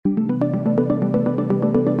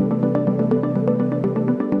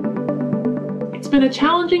been a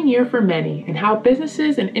challenging year for many, and how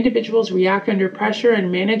businesses and individuals react under pressure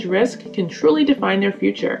and manage risk can truly define their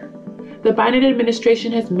future. The Biden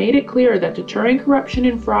administration has made it clear that deterring corruption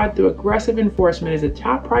and fraud through aggressive enforcement is a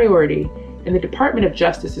top priority, and the Department of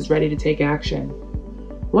Justice is ready to take action.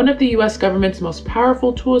 One of the U.S. government's most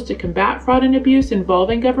powerful tools to combat fraud and abuse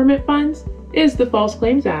involving government funds is the False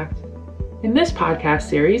Claims Act. In this podcast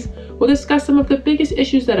series, we'll discuss some of the biggest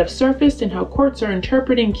issues that have surfaced and how courts are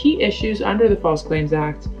interpreting key issues under the False Claims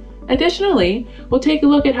Act. Additionally, we'll take a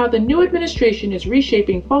look at how the new administration is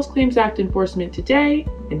reshaping False Claims Act enforcement today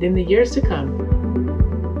and in the years to come.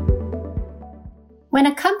 When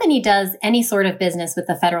a company does any sort of business with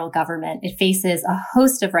the federal government, it faces a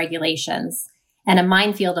host of regulations and a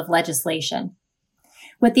minefield of legislation.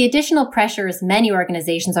 With the additional pressures many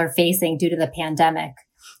organizations are facing due to the pandemic,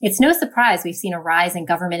 it's no surprise we've seen a rise in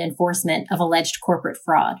government enforcement of alleged corporate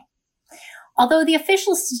fraud. Although the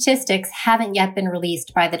official statistics haven't yet been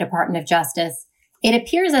released by the Department of Justice, it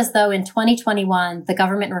appears as though in 2021, the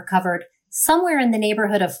government recovered somewhere in the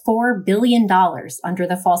neighborhood of $4 billion under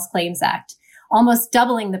the False Claims Act, almost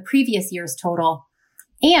doubling the previous year's total.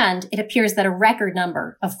 And it appears that a record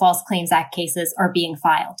number of False Claims Act cases are being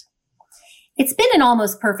filed. It's been an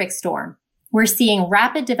almost perfect storm. We're seeing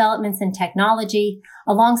rapid developments in technology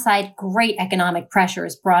alongside great economic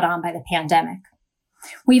pressures brought on by the pandemic.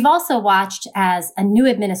 We've also watched as a new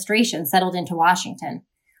administration settled into Washington,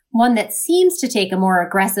 one that seems to take a more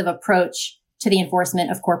aggressive approach to the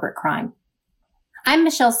enforcement of corporate crime. I'm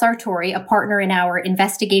Michelle Sartori, a partner in our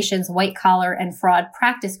Investigations White Collar and Fraud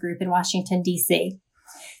Practice Group in Washington, D.C.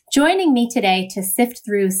 Joining me today to sift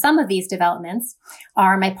through some of these developments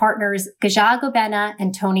are my partners Gaja Gobena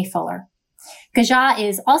and Tony Fuller. Gaja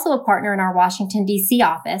is also a partner in our Washington, D.C.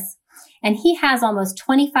 office, and he has almost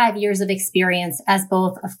 25 years of experience as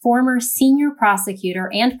both a former senior prosecutor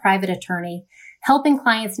and private attorney, helping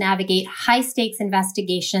clients navigate high-stakes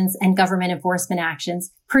investigations and government enforcement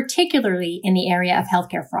actions, particularly in the area of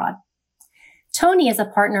healthcare fraud. Tony is a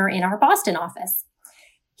partner in our Boston office.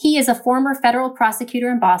 He is a former federal prosecutor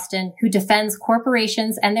in Boston who defends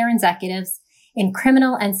corporations and their executives in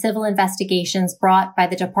criminal and civil investigations brought by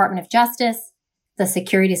the Department of Justice, the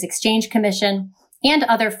Securities Exchange Commission, and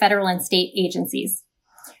other federal and state agencies.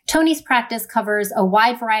 Tony's practice covers a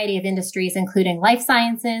wide variety of industries, including life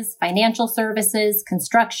sciences, financial services,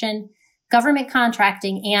 construction, government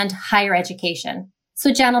contracting, and higher education.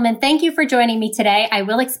 So, gentlemen, thank you for joining me today. I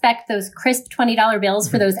will expect those crisp $20 bills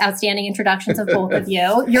for those outstanding introductions of both of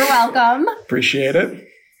you. You're welcome. Appreciate it.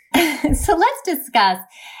 So let's discuss.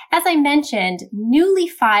 As I mentioned, newly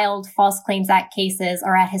filed False Claims Act cases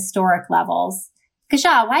are at historic levels.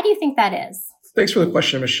 Gaja, why do you think that is? Thanks for the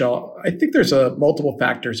question, Michelle. I think there's multiple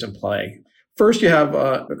factors in play. First, you have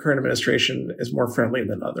the current administration is more friendly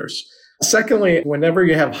than others. Secondly, whenever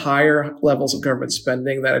you have higher levels of government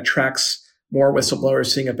spending, that attracts more whistleblowers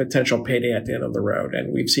seeing a potential payday at the end of the road.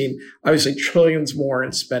 And we've seen, obviously, trillions more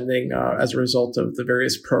in spending as a result of the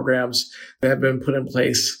various programs that have been put in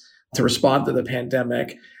place to respond to the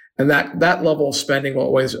pandemic. And that level of spending will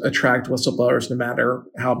always attract whistleblowers no matter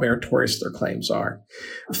how meritorious their claims are.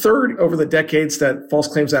 Third, over the decades that False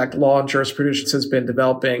Claims Act law and jurisprudence has been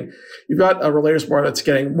developing, you've got a Relators Board that's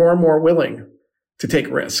getting more and more willing to take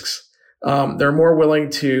risks. They're more willing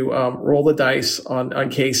to roll the dice on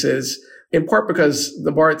cases, in part because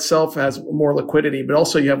the bar itself has more liquidity, but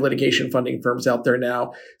also you have litigation funding firms out there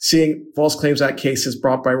now seeing False Claims Act cases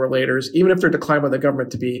brought by relators, even if they're declined by the government,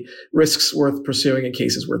 to be risks worth pursuing and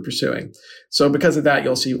cases worth pursuing. So because of that,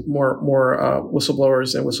 you'll see more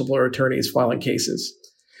whistleblowers and whistleblower attorneys filing cases.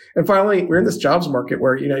 And finally, we're in this jobs market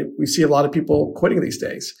where, we see a lot of people quitting these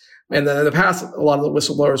days. And then in the past, a lot of the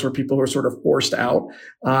whistleblowers were people who were sort of forced out,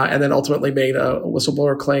 and then ultimately made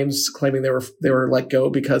whistleblower claims claiming they were let go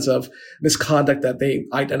because of misconduct that they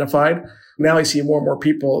identified. Now I see more and more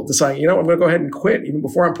people deciding, I'm going to go ahead and quit even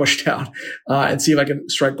before I'm pushed out, and see if I can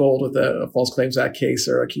strike gold with a False Claims Act case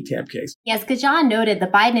or a key TAMP case. Yes, Gaja noted the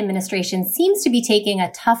Biden administration seems to be taking a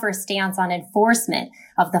tougher stance on enforcement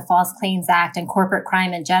of the False Claims Act and corporate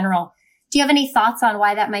crime in general. Do you have any thoughts on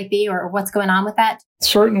why that might be or what's going on with that?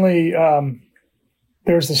 Certainly,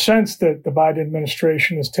 there's the sense that the Biden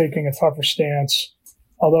administration is taking a tougher stance,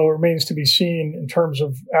 although it remains to be seen in terms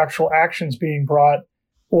of actual actions being brought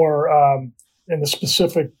or in the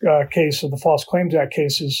specific case of the False Claims Act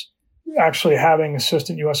cases, actually having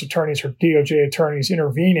assistant U.S. attorneys or DOJ attorneys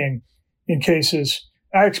intervening in cases.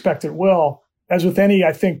 I expect it will. As with any,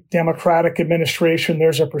 I think, Democratic administration,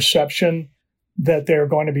 there's a perception that they're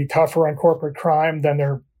going to be tougher on corporate crime than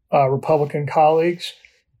their Republican colleagues.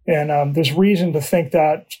 And there's reason to think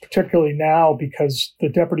that, particularly now, because the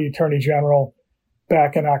Deputy Attorney General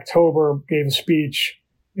back in October, gave a speech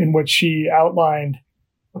in which she outlined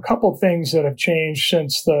a couple of things that have changed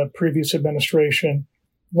since the previous administration.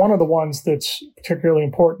 One of the ones that's particularly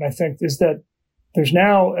important, I think, is that there's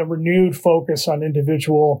now a renewed focus on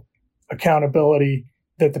individual accountability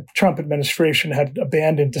that the Trump administration had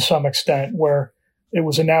abandoned to some extent, where it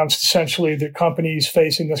was announced essentially that companies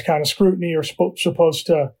facing this kind of scrutiny are supposed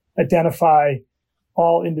to identify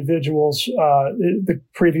all individuals. The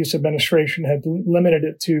previous administration had limited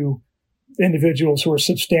it to individuals who were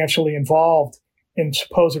substantially involved in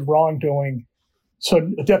supposed wrongdoing. So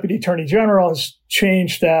the Deputy Attorney General has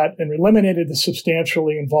changed that and eliminated the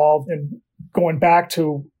substantially involved, and going back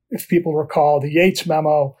to, if people recall, the Yates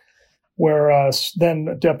memo, where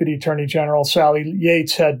then Deputy Attorney General Sally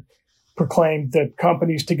Yates had proclaimed that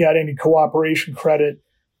companies, to get any cooperation credit,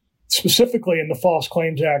 specifically in the False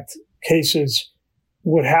Claims Act cases,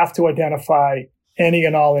 would have to identify any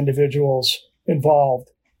and all individuals involved.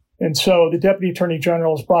 And so the Deputy Attorney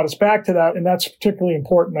General has brought us back to that, and that's particularly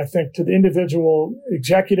important, I think, to the individual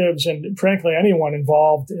executives and, frankly, anyone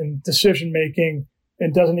involved in decision-making.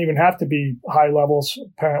 It doesn't even have to be high levels.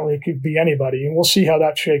 Apparently, it could be anybody, and we'll see how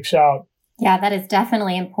that shakes out. Yeah, that is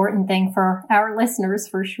definitely an important thing for our listeners,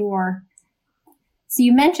 for sure. So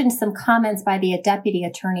you mentioned some comments by the Deputy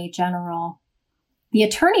Attorney General. The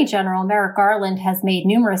Attorney General, Merrick Garland, has made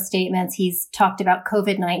numerous statements. He's talked about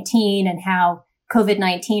COVID-19 and how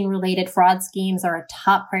COVID-19 related fraud schemes are a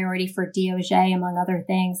top priority for DOJ, among other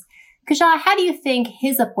things. Kaja, how do you think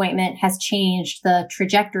his appointment has changed the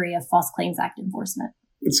trajectory of False Claims Act enforcement?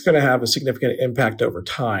 It's going to have a significant impact over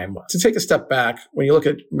time. To take a step back, when you look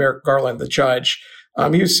at Merrick Garland, the judge,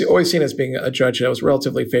 he was always seen as being a judge that was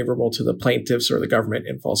relatively favorable to the plaintiffs or the government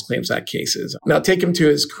in False Claims Act cases. Now, take him to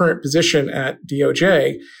his current position at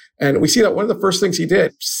DOJ, and we see that one of the first things he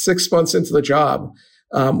did 6 months into the job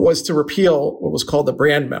was to repeal what was called the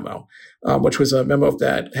Brand Memo, which was a memo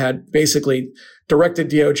that had basically directed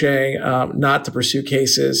DOJ not to pursue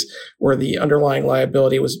cases where the underlying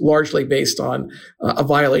liability was largely based on a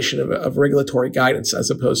violation of regulatory guidance, as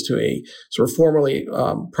opposed to a sort of formally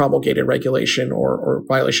promulgated regulation or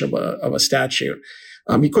violation of a statute.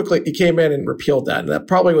 He came in and repealed that. And that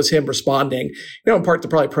probably was him responding, in part to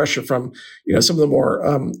probably pressure from, some of the more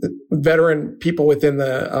veteran people within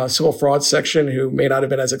the civil fraud section who may not have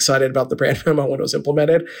been as excited about the Brand Memo when it was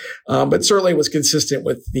implemented, but certainly was consistent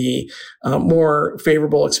with the more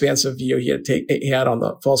favorable, expansive view he had on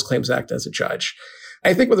the False Claims Act as a judge.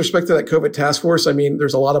 I think with respect to that COVID task force,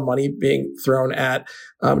 there's a lot of money being thrown at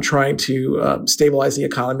trying to stabilize the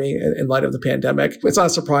economy in light of the pandemic. It's not a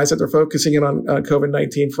surprise that they're focusing in on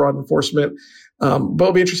COVID-19 fraud enforcement. But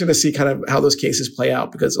it'll be interesting to see kind of how those cases play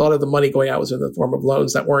out, because a lot of the money going out was in the form of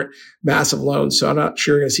loans that weren't massive loans. So I'm not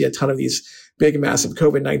sure you're going to see a ton of these big, massive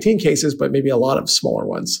COVID-19 cases, but maybe a lot of smaller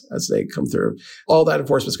ones as they come through. All that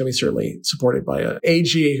enforcement is going to be certainly supported by an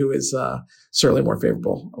AG who is certainly more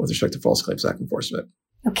favorable with respect to False Claims Act enforcement.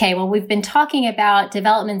 Okay, well, we've been talking about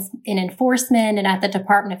developments in enforcement and at the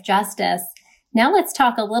Department of Justice. Now let's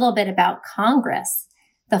talk a little bit about Congress.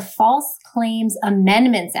 The False Claims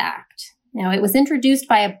Amendments Act. Now, it was introduced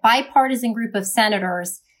by a bipartisan group of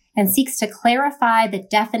senators and seeks to clarify the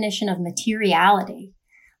definition of materiality.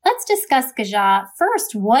 Let's discuss, Kaja,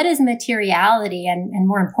 first, what is materiality? And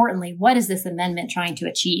more importantly, what is this amendment trying to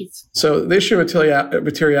achieve? So the issue of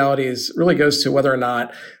materiality really goes to whether or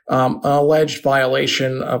not an alleged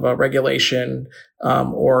violation of a regulation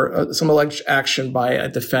or some alleged action by a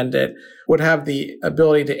defendant would have the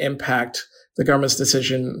ability to impact the government's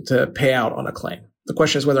decision to pay out on a claim. The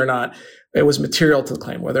question is whether or not it was material to the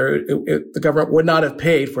claim, whether the government would not have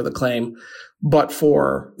paid for the claim but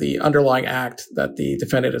for the underlying act that the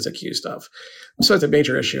defendant is accused of. So it's a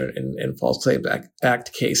major issue in False Claims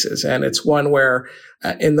Act cases. And it's one where,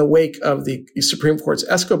 in the wake of the Supreme Court's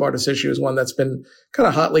Escobar decision, is one that's been kind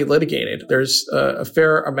of hotly litigated. There's a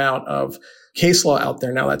fair amount of case law out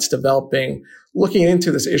there now that's developing, looking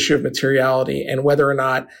into this issue of materiality and whether or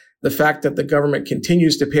not the fact that the government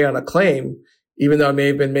continues to pay on a claim, even though it may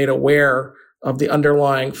have been made aware of the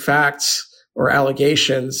underlying facts or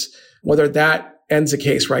allegations, whether that ends the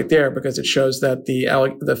case right there, because it shows that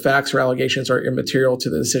the facts or allegations are immaterial to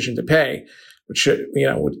the decision to pay, which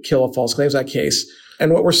would kill a False Claims Act case.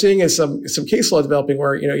 And what we're seeing is some case law developing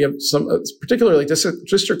where you have some, particularly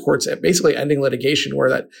district courts, basically ending litigation where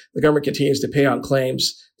that the government continues to pay on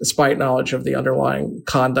claims despite knowledge of the underlying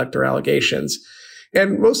conduct or allegations.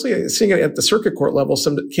 And mostly seeing it at the circuit court level,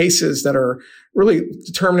 some cases that are really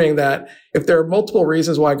determining that if there are multiple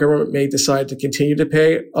reasons why a government may decide to continue to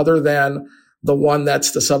pay other than the one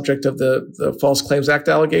that's the subject of the False Claims Act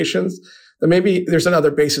allegations, then maybe there's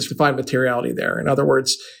another basis to find materiality there. In other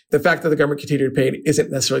words, the fact that the government continued to pay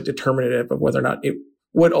isn't necessarily determinative of whether or not it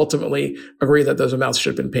would ultimately agree that those amounts should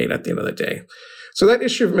have been paid at the end of the day. So that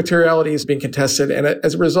issue of materiality is being contested. And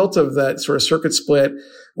as a result of that sort of circuit split,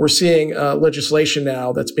 we're seeing legislation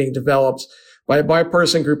now that's being developed by a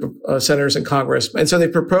bipartisan group of senators in Congress. And so they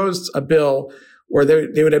proposed a bill where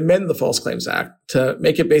they would amend the False Claims Act to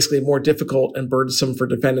make it basically more difficult and burdensome for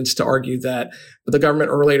defendants to argue that the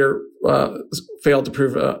government or later failed to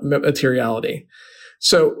prove materiality.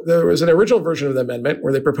 So there was an original version of the amendment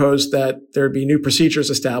where they proposed that there would be new procedures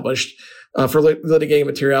established for litigating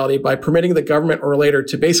materiality by permitting the government or relator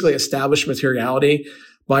to basically establish materiality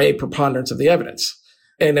by a preponderance of the evidence.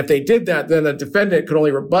 And if they did that, then the defendant could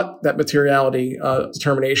only rebut that materiality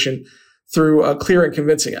determination through clear and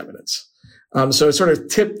convincing evidence. So it sort of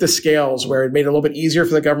tipped the scales where it made it a little bit easier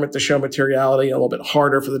for the government to show materiality, a little bit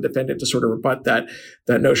harder for the defendant to sort of rebut that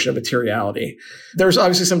notion of materiality. There was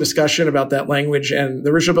obviously some discussion about that language, and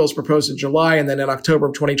the original bill was proposed in July, and then in October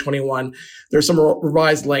of 2021, there's some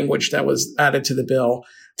revised language that was added to the bill,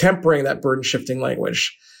 tempering that burden-shifting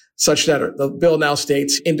language, such that the bill now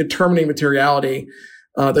states, in determining materiality,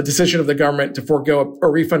 the decision of the government to forego a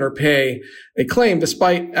refund or pay a claim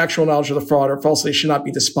despite actual knowledge of the fraud or falsity should not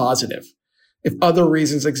be dispositive if other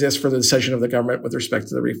reasons exist for the decision of the government with respect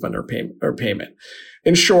to the refund or payment.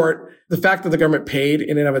 In short, the fact that the government paid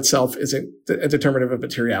in and of itself isn't a determinative of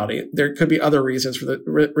materiality. There could be other reasons for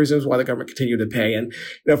the reasons why the government continued to pay. And,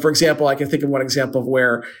 for example, I can think of one example of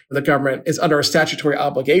where the government is under a statutory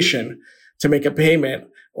obligation to make a payment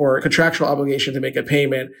or a contractual obligation to make a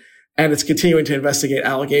payment, and it's continuing to investigate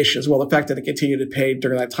allegations. Well, the fact that it continued to pay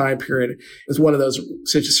during that time period is one of those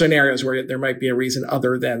scenarios where there might be a reason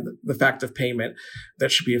other than the fact of payment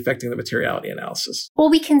that should be affecting the materiality analysis. Well,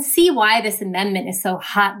 we can see why this amendment is so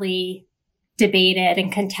hotly debated and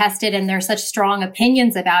contested, and there's such strong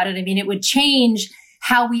opinions about it. I mean, it would change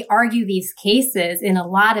how we argue these cases in a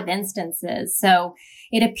lot of instances. So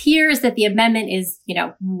it appears that the amendment is,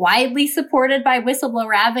 widely supported by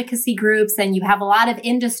whistleblower advocacy groups, and you have a lot of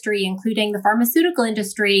industry, including the pharmaceutical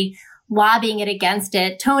industry, lobbying it against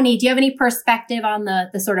it. Tony, do you have any perspective on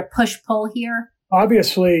the sort of push-pull here?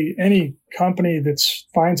 Obviously, any company that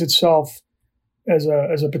finds itself as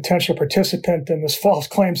a potential participant in this False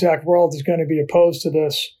Claims Act world is going to be opposed to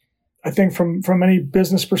this. I think from any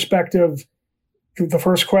business perspective, the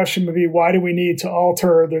first question would be, why do we need to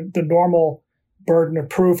alter the normal burden of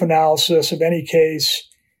proof analysis of any case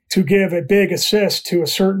to give a big assist to a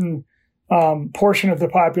certain portion of the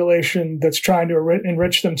population that's trying to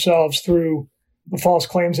enrich themselves through the False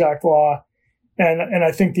Claims Act law? And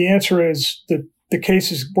I think the answer is that the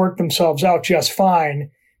cases work themselves out just fine,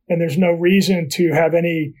 and there's no reason to have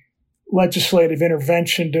any legislative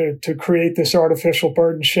intervention to create this artificial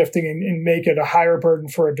burden shifting and make it a higher burden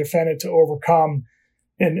for a defendant to overcome.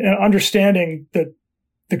 And understanding that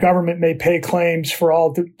the government may pay claims for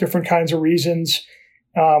all different kinds of reasons.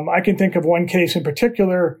 I can think of one case in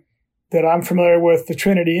particular that I'm familiar with, the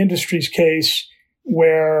Trinity Industries case,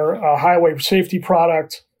 where a highway safety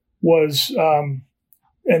product was,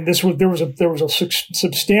 and there was a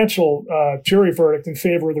substantial jury verdict in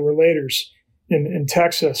favor of the relators in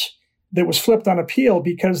Texas that was flipped on appeal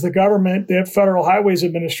because the government, the Federal Highways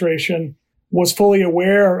Administration, was fully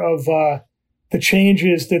aware of the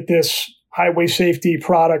changes that this highway safety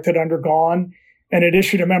product had undergone, and it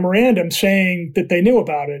issued a memorandum saying that they knew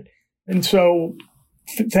about it. And so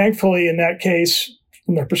thankfully, in that case,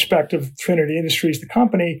 from the perspective of Trinity Industries, the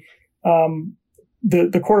company,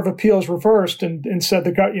 the Court of Appeals reversed and said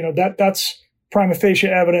that's prima facie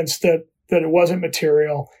evidence that it wasn't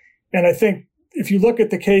material. And I think if you look at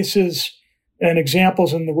the cases and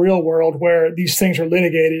examples in the real world where these things are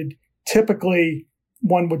litigated, typically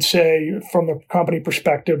one would say from the company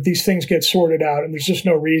perspective, these things get sorted out, and there's just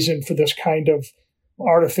no reason for this kind of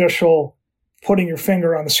artificial putting your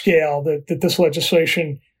finger on the scale that this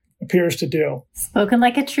legislation appears to do. Spoken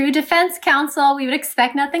like a true defense counsel. We would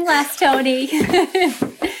expect nothing less, Tony.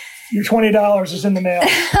 Your $20 is in the mail.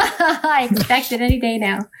 I expect it any day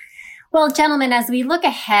now. Well, gentlemen, as we look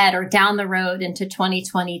ahead or down the road into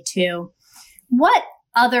 2022, what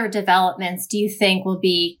other developments do you think will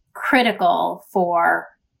be critical for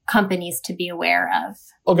companies to be aware of?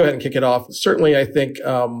 I'll go ahead and kick it off. Certainly, I think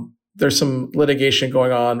there's some litigation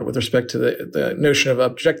going on with respect to the notion of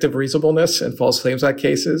objective reasonableness in False Claims Act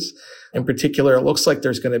cases. In particular, it looks like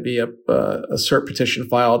there's going to be a cert petition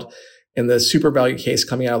filed in the SuperValue case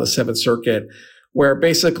coming out of the Seventh Circuit, where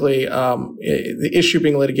basically the issue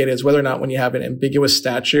being litigated is whether or not when you have an ambiguous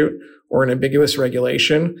statute or an ambiguous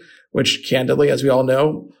regulation, which candidly, as we all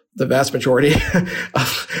know, the vast majority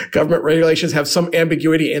of government regulations have some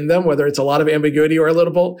ambiguity in them, whether it's a lot of ambiguity or a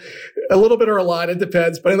little bit or a lot, it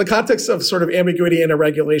depends. But in the context of sort of ambiguity in a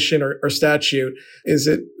regulation or statute, is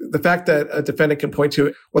it the fact that a defendant can point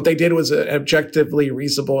to what they did was an objectively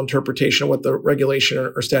reasonable interpretation of what the regulation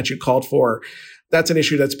or statute called for? That's an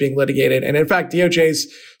issue that's being litigated. And in fact,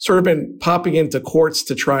 DOJ's sort of been popping into courts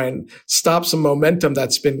to try and stop some momentum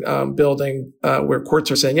that's been building, where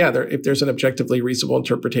courts are saying, if there's an objectively reasonable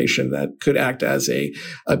interpretation that could act as a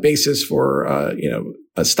basis for,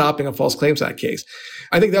 stopping a False Claims Act case.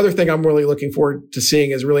 I think the other thing I'm really looking forward to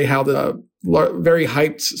seeing is really how the very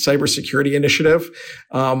hyped cybersecurity initiative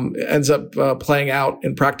ends up playing out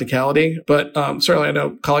in practicality. But certainly I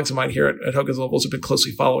know colleagues of mine here at Hogan's Nobles have been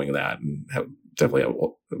closely following that and have definitely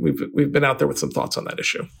we've been out there with some thoughts on that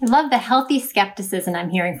issue. I love the healthy skepticism I'm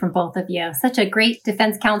hearing from both of you. Such a great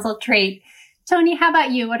defense counsel trait. Tony, how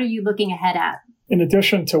about you? What are you looking ahead at? In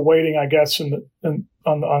addition to waiting, I guess,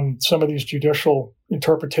 on some of these judicial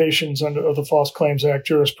interpretations of the False Claims Act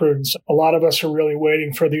jurisprudence, a lot of us are really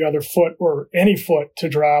waiting for the other foot or any foot to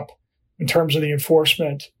drop in terms of the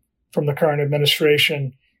enforcement from the current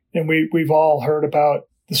administration. And we've all heard about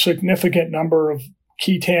the significant number of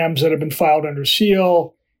key TAMs that have been filed under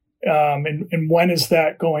seal, and when is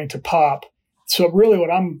that going to pop? So really what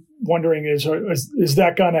I'm wondering is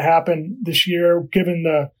that going to happen this year, given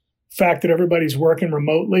the fact that everybody's working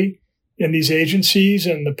remotely in these agencies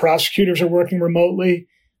and the prosecutors are working remotely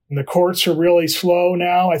and the courts are really slow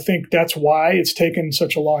now? I think that's why it's taken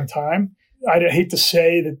such a long time. I'd hate to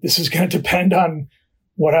say that this is going to depend on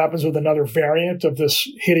what happens with another variant of this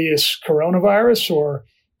hideous coronavirus,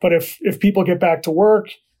 but if people get back to work,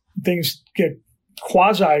 things get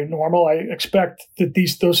quasi-normal, I expect that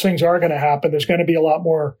those things are going to happen. There's going to be a lot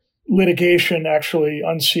more litigation actually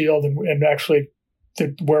unsealed and actually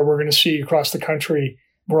where we're going to see across the country,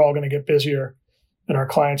 we're all going to get busier and our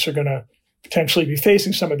clients are going to potentially be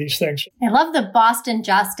facing some of these things. I love the Boston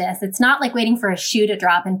justice. It's not like waiting for a shoe to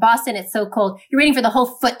drop. In Boston, it's so cold. You're waiting for the whole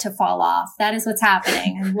foot to fall off. That is what's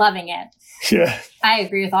happening. I'm loving it. Yeah. I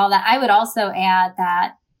agree with all that. I would also add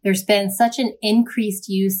that there's been such an increased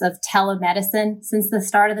use of telemedicine since the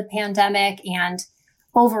start of the pandemic and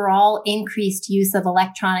overall increased use of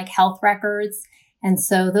electronic health records. And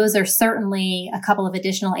so those are certainly a couple of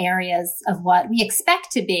additional areas of what we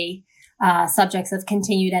expect to be subjects of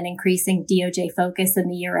continued and increasing DOJ focus in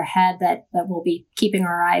the year ahead that we'll be keeping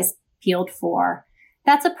our eyes peeled for.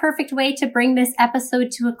 That's a perfect way to bring this episode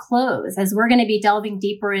to a close, as we're going to be delving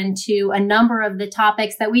deeper into a number of the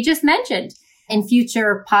topics that we just mentioned in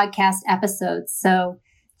future podcast episodes. So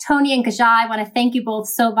Tony and Kaja, I want to thank you both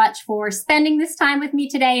so much for spending this time with me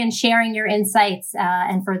today and sharing your insights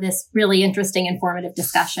and for this really interesting, informative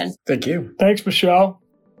discussion. Thank you. Thanks, Michelle.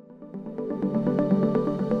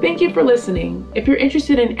 Thank you for listening. If you're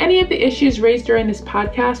interested in any of the issues raised during this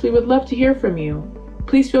podcast, we would love to hear from you.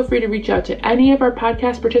 Please feel free to reach out to any of our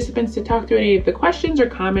podcast participants to talk through any of the questions or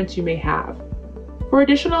comments you may have. For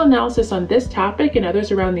additional analysis on this topic and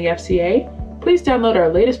others around the FCA, please download our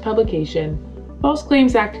latest publication, False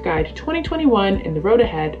Claims Act Guide 2021 and the Road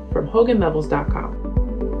Ahead from HoganLevels.com.